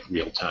and get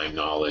real-time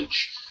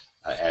knowledge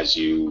as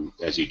you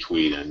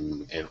tweet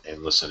and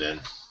listen in.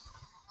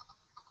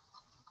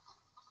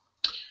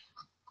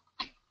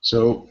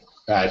 So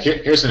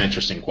here's an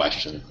interesting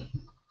question.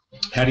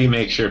 How do you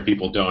make sure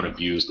people don't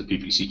abuse the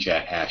PPC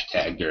chat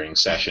hashtag during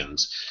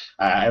sessions?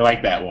 I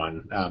like that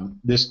one.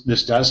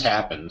 This does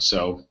happen.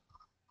 So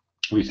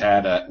we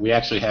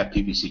actually have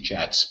PPC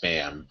chat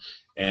spam,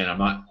 and I'm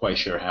not quite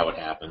sure how it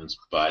happens,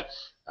 but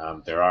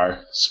there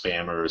are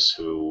spammers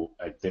who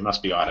they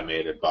must be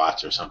automated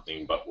bots or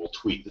something, but will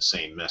tweet the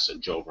same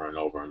message over and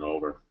over and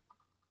over.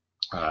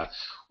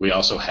 We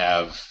also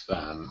have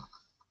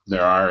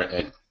there are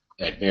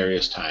at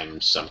various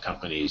times some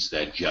companies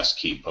that just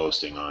keep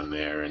posting on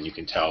there, and you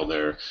can tell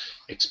they're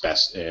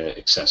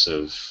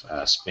excessive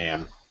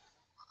spam.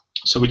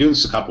 So we do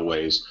this a couple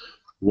ways.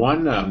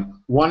 One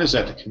is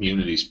that the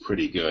community is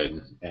pretty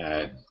good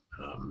at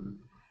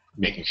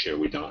making sure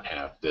we don't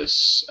have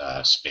this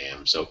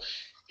spam. So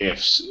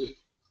if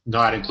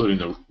not including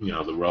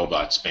the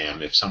robot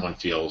spam, if someone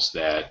feels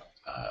that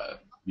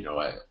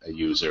a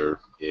user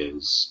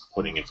is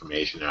putting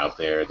information out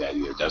there that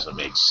either doesn't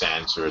make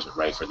sense or isn't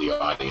right for the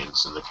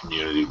audience, and the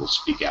community will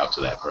speak out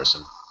to that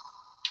person.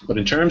 But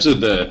in terms of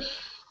the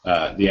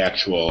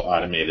actual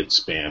automated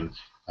spam,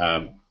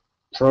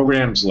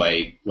 programs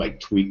like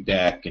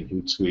TweetDeck and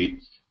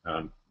Hootsuite,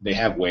 they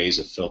have ways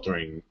of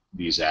filtering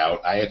these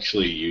out. I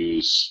actually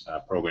use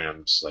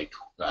programs like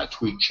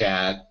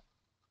TweetChat,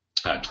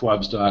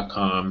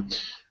 Twubs.com.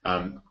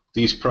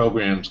 These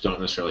programs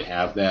don't necessarily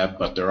have that,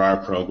 but there are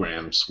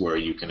programs where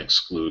you can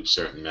exclude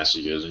certain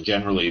messages, and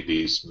generally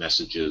these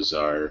messages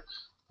are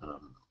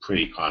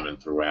pretty common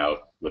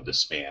throughout with the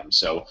spam.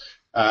 So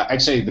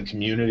I'd say the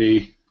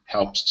community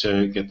helps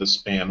to get the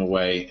spam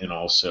away, and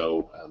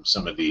also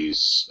some of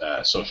these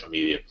social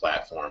media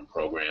platform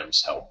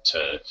programs help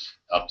to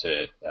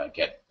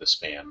get the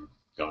spam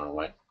going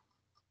away.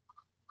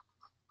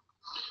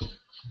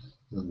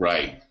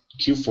 Right,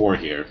 Q4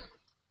 here.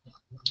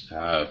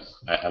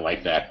 I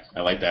like that.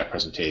 I like that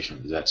presentation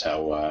because that's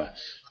how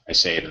I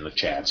say it in the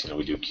chats.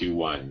 We do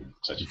Q1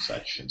 such and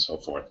such and so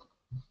forth.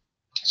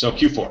 So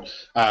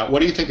Q4. What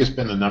do you think has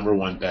been the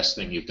 #1 best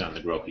thing you've done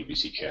to grow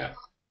PPC chat?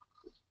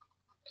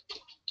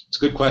 It's a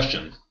good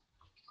question.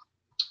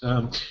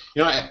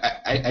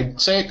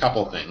 I'd say a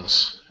couple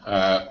things.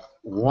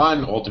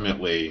 One,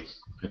 ultimately,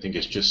 I think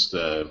is just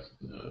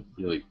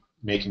really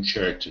making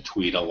sure to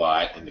tweet a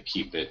lot and to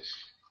keep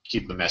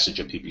the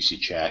message of PPC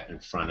chat in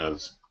front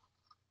of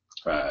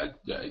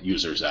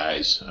users'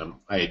 eyes.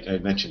 I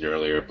mentioned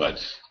earlier,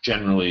 but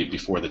generally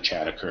before the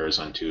chat occurs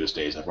on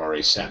Tuesdays, I've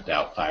already sent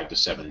out 5 to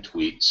 7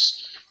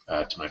 tweets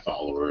to my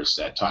followers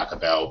that talk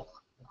about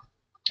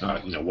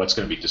what's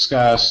going to be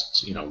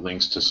discussed,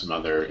 links to some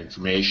other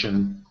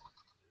information,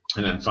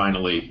 and then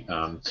finally,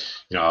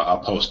 I'll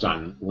post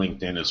on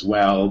LinkedIn as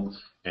well,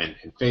 and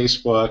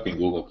Facebook and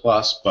Google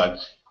Plus. But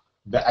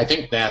I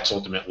think that's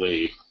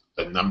ultimately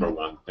the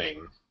 #1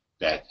 thing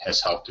that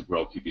has helped to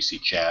grow PPC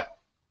chat.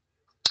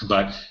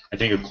 But I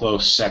think a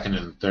close second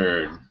and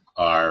third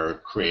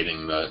are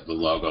creating the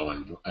logo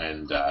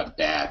and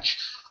badge.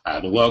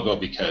 The logo,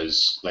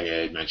 because, like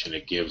I mentioned,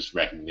 it gives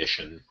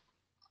recognition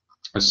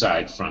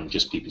aside from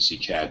just PPC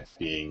chat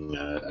being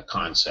a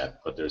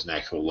concept, but there's an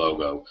actual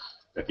logo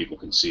that people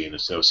can see and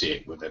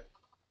associate with it.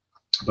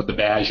 But the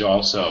badge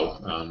also,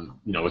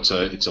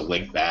 it's a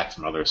link back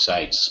from other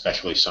sites,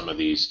 especially some of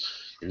these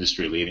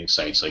industry-leading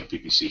sites like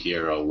PPC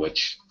Hero,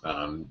 which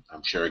I'm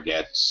sure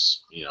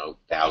gets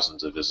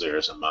thousands of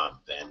visitors a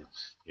month, and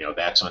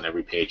that's on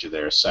every page of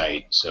their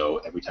site. So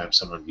every time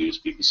someone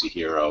views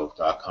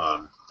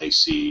ppchero.com, they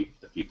see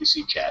the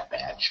PPC chat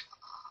badge.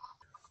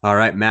 All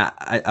right, Matt.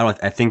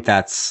 I think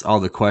that's all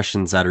the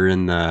questions that are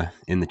in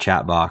the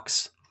chat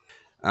box.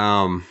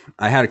 I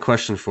had a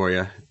question for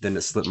you, then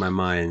it slipped my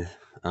mind.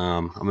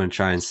 I'm going to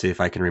try and see if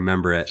I can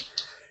remember it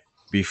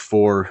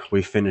before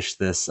we finish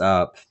this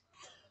up.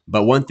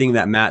 But one thing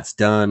that Matt's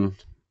done,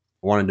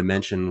 wanted to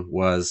mention,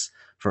 was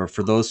for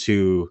those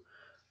who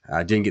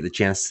didn't get the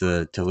chance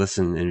to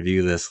listen and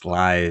view this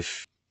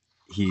live,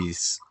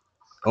 he's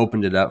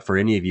opened it up for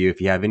any of you. If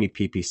you have any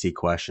PPC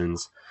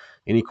questions,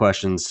 any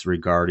questions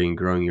regarding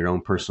growing your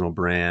own personal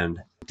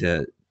brand,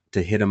 to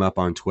hit him up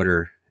on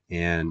Twitter,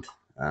 and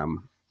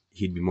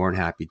he'd be more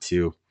than happy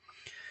to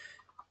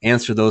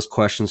answer those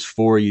questions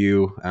for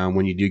you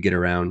when you do get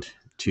around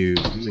to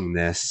doing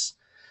this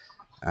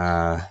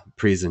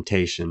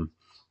presentation.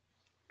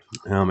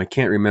 I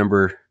can't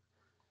remember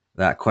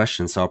that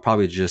question, so I'll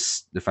probably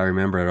just, if I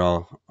remember it,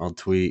 I'll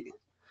tweet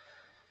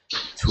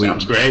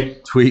Sounds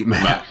great. tweet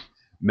Matt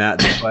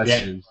the Yeah,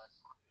 question.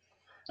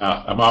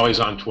 I'm always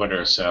on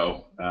Twitter,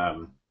 so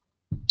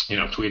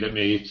tweet at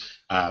me.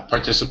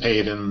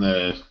 Participate in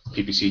the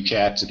PPC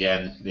chats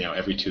again.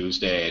 Every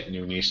Tuesday at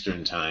noon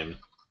Eastern time.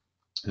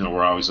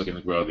 We're always looking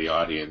to grow the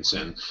audience,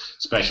 and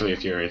especially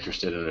if you're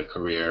interested in a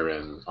career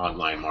in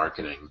online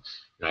marketing,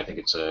 I think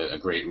it's a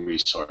great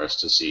resource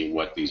to see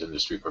what these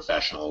industry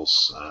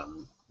professionals,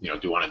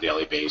 do on a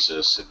daily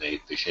basis, and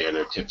they share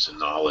their tips and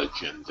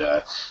knowledge. And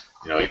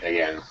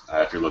again,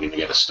 if you're looking to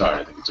get a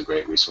start, I think it's a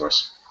great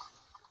resource.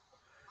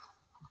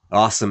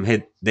 Awesome.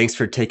 Hey, thanks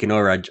for taking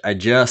over. I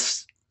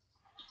just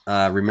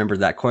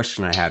remembered that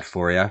question I had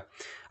for you.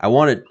 I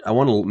want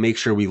to make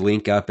sure we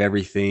link up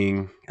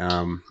everything.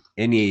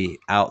 Any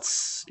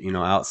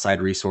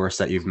outside resource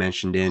that you've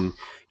mentioned in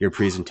your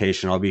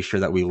presentation, I'll be sure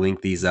that we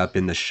link these up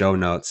in the show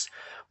notes.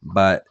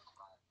 But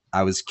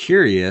I was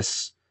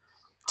curious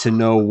to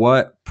know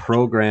what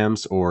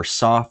programs or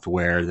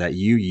software that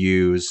you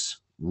use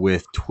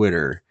with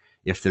Twitter.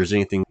 If there's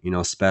anything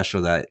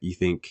special that you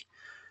think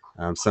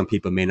some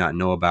people may not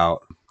know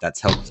about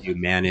that's helped you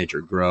manage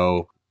or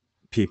grow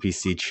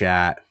PPC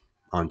chat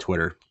on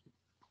Twitter.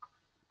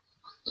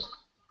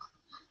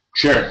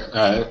 Sure,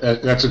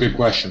 that's a good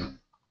question.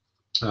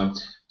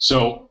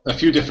 So a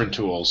few different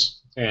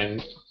tools,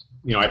 and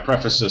I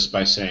preface this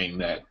by saying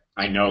that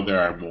I know there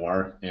are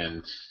more,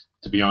 and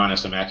to be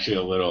honest, I'm actually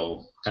a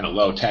little kind of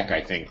low tech,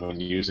 I think,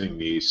 when using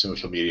these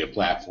social media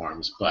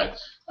platforms, but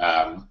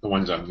the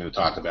ones I'm going to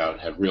talk about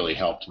have really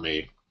helped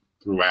me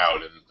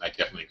throughout, and I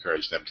definitely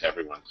encourage them to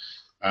everyone.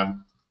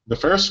 The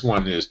first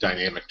one is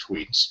Dynamic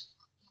Tweets,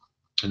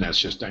 and that's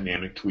just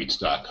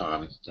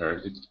dynamictweets.com,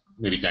 or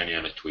maybe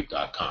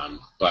dynamictweet.com,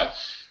 but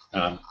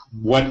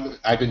what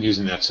I've been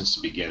using that since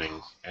the beginning,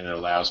 and it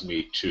allows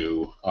me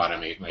to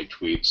automate my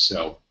tweets.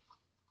 So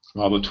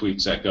all the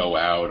tweets that go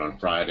out on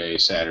Friday,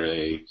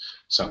 Saturday,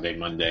 Sunday,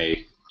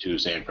 Monday,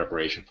 Tuesday in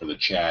preparation for the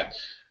chat,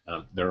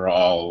 they're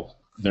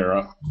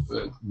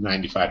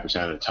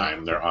 95% of the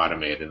time they're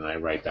automated, and I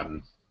write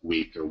them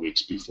week or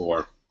weeks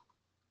before.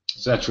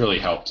 So that's really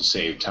helped to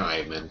save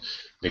time and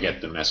to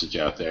get the message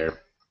out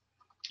there.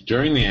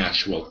 During the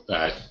actual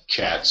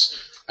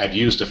chats, I've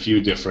used a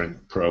few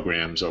different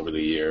programs over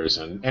the years,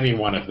 and any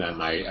one of them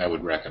I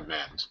would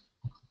recommend.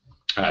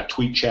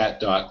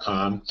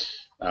 Tweetchat.com,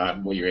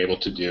 what you're able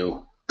to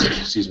do,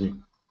 excuse me,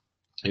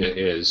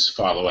 is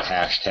follow a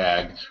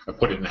hashtag or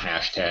put in the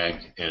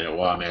hashtag, and it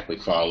will automatically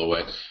follow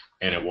it,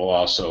 and it will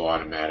also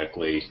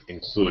automatically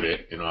include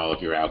it in all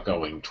of your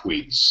outgoing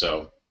tweets.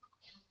 So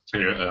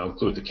it'll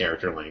include the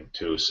character length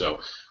too. So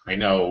I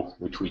know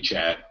with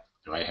TweetChat,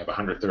 I have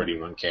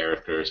 131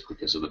 characters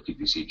because of the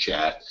PPC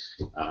chat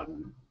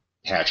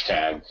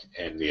hashtag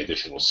and the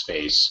additional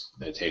space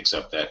that takes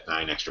up that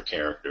 9 extra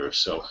characters.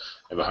 So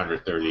I have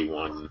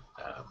 131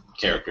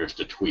 characters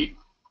to tweet.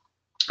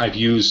 I've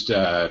used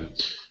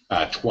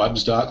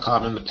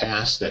twubs.com in the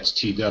past. That's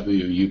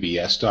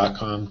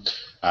twubs.com.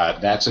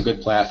 That's a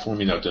good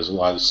platform. It does a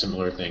lot of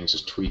similar things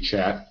as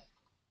TweetChat.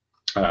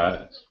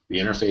 The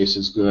interface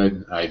is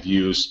good.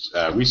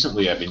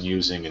 Recently I've been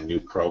using a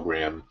new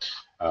program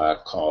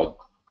called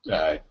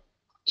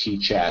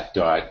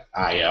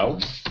tchat.io.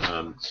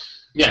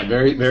 Yeah,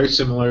 very, very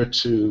similar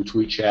to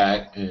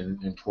TweetChat and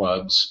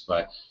Twubs,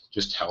 but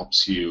just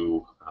helps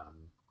you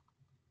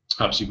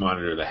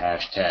monitor the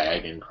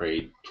hashtag and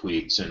create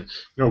tweets. And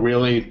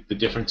really the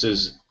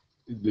differences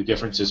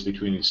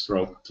between these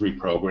three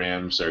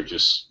programs are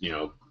just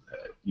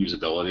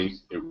usability.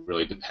 It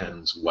really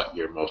depends what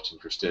you're most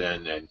interested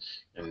in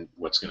and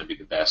what's going to be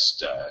the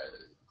best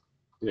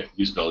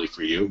usability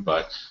for you.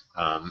 But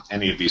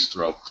any of these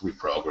three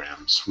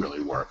programs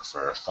really work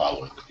for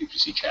following the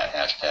PPC chat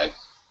hashtag.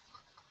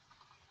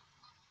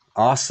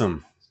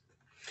 Awesome.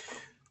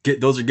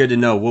 Those are good to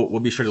know.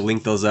 We'll be sure to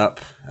link those up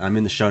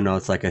in the show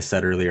notes, like I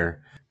said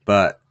earlier.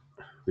 But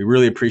we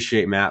really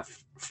appreciate Matt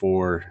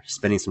for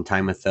spending some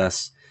time with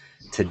us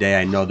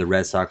today. I know the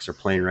Red Sox are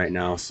playing right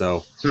now,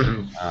 so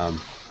I'm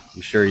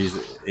sure he's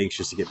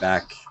anxious to get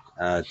back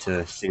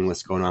to seeing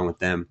what's going on with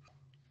them.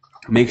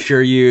 Make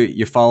sure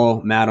you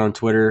follow Matt on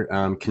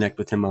Twitter, connect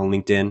with him on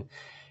LinkedIn,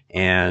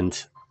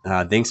 and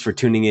thanks for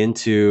tuning in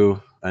to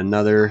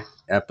another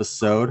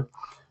episode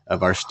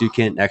of our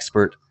Stukent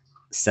Expert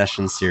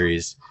Session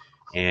series.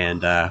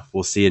 And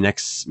we'll see you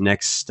next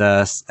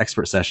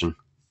expert session.